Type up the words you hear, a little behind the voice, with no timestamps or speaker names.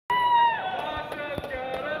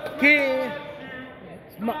again.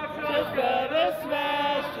 Masha's gonna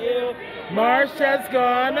smash you. Masha's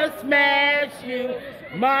gonna smash you.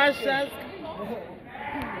 Masha's.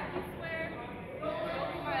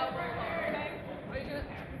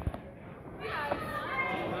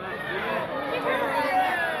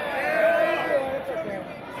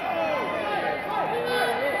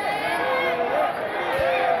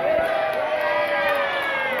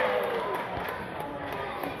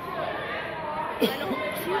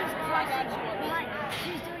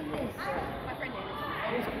 She's doing this. My friend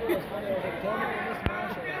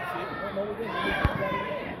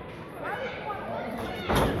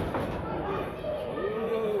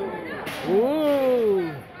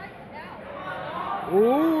Ooh.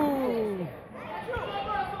 Ooh.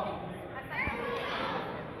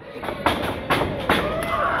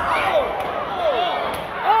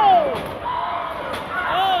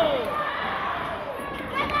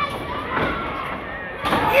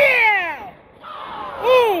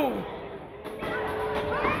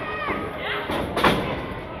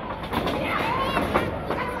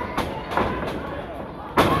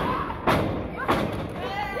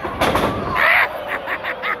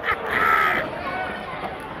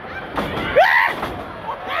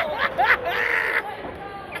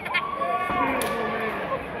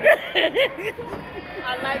 I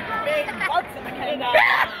like the big butts in the canal.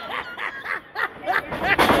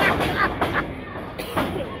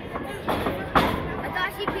 I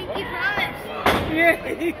thought she pinky promised. Yeah.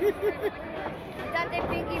 I thought they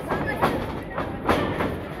pinky promised.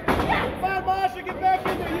 Come on, Masha, get back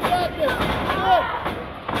in there. You got this.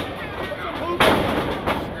 Good.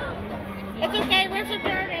 It's okay, we're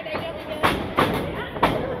subverted. They really do.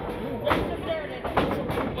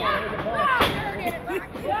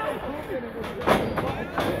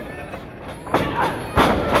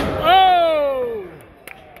 Oh!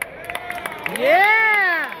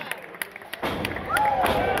 Yeah!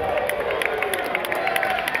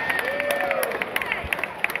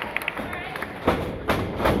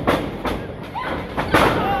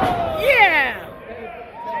 Yeah!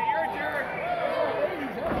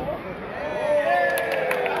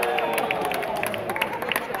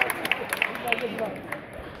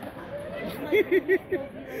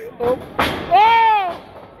 哦哦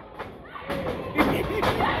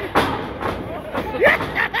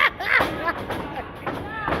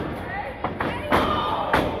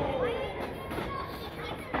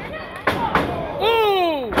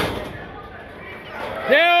！Ooh!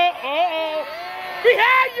 There, uh-oh!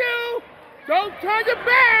 Behind you! Don't turn your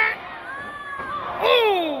back! Ooh!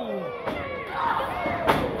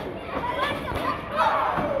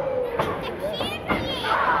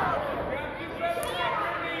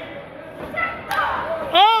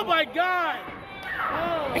 Oh my God!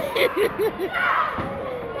 Oh.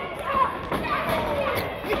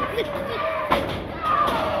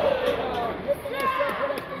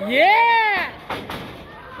 Yeah!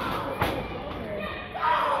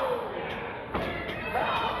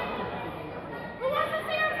 Who wants to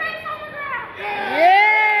see her face on the ground? Yeah!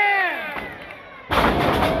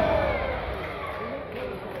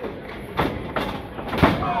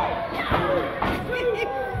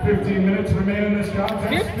 15 minutes remain in this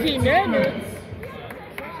contest. 15 minutes?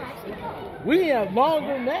 We have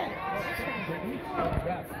longer than that.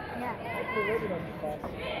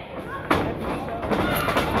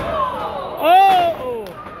 Oh!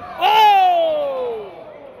 Oh!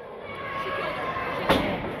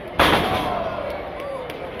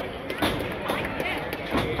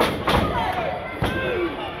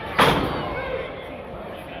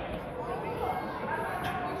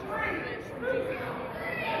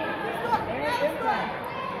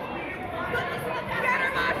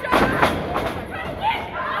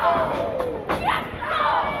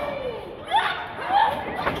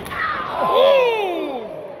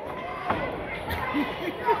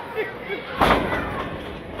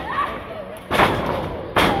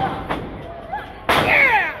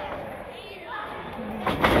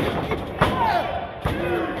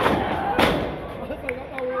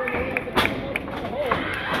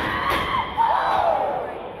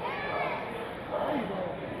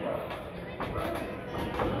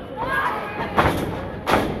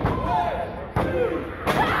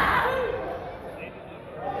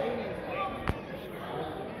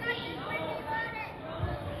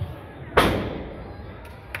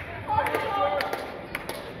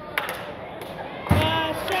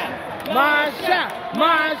 Masha,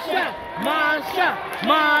 Masha, Masha,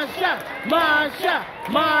 Masha, Masha,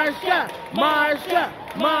 Masha, Masha,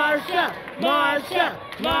 Masha, Masha,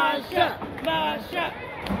 Masha, Masha.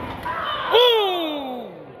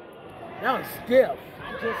 Ooh! That was stiff.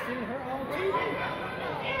 just seen her on TV.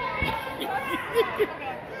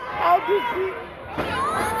 How did she?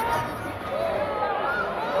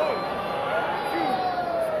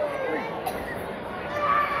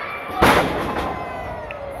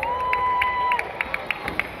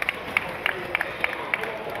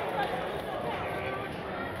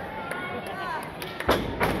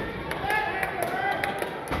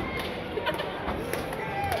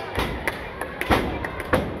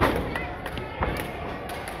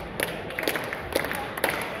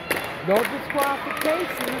 No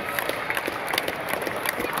disqualifications.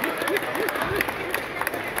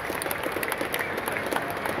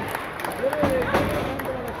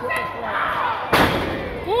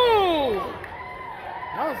 Ooh!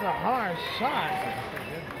 That was a hard shot.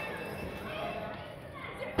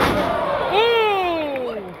 Ooh!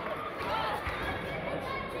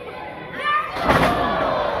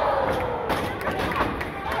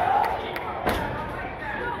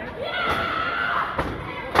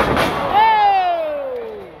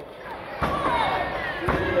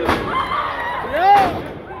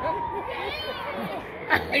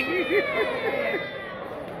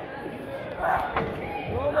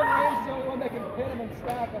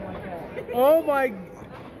 Oh my!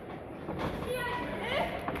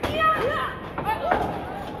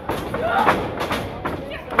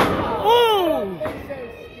 Oh!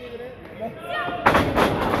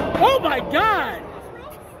 Oh my God!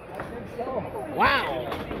 Wow!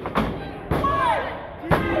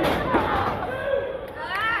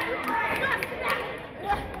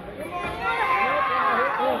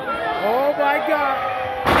 Oh my God!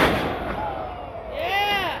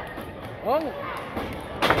 Yeah! Oh!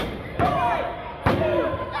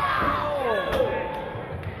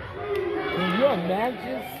 Can you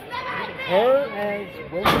imagine her as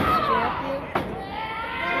women's champion?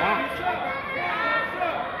 Wow.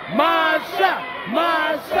 Masha!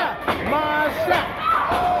 Masha! Masha!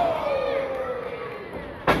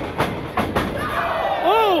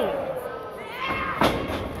 Oh!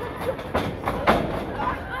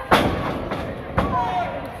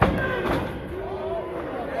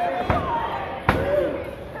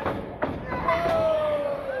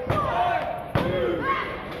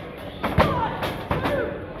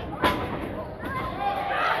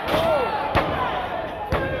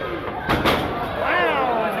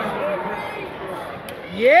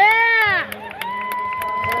 Yeah!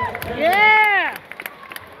 Yeah!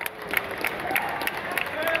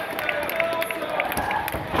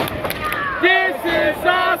 This is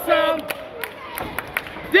awesome!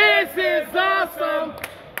 This is awesome!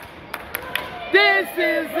 This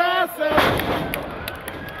is awesome!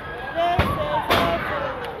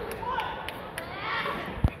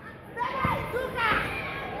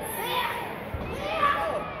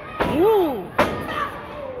 Ooh!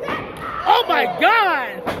 Oh my God!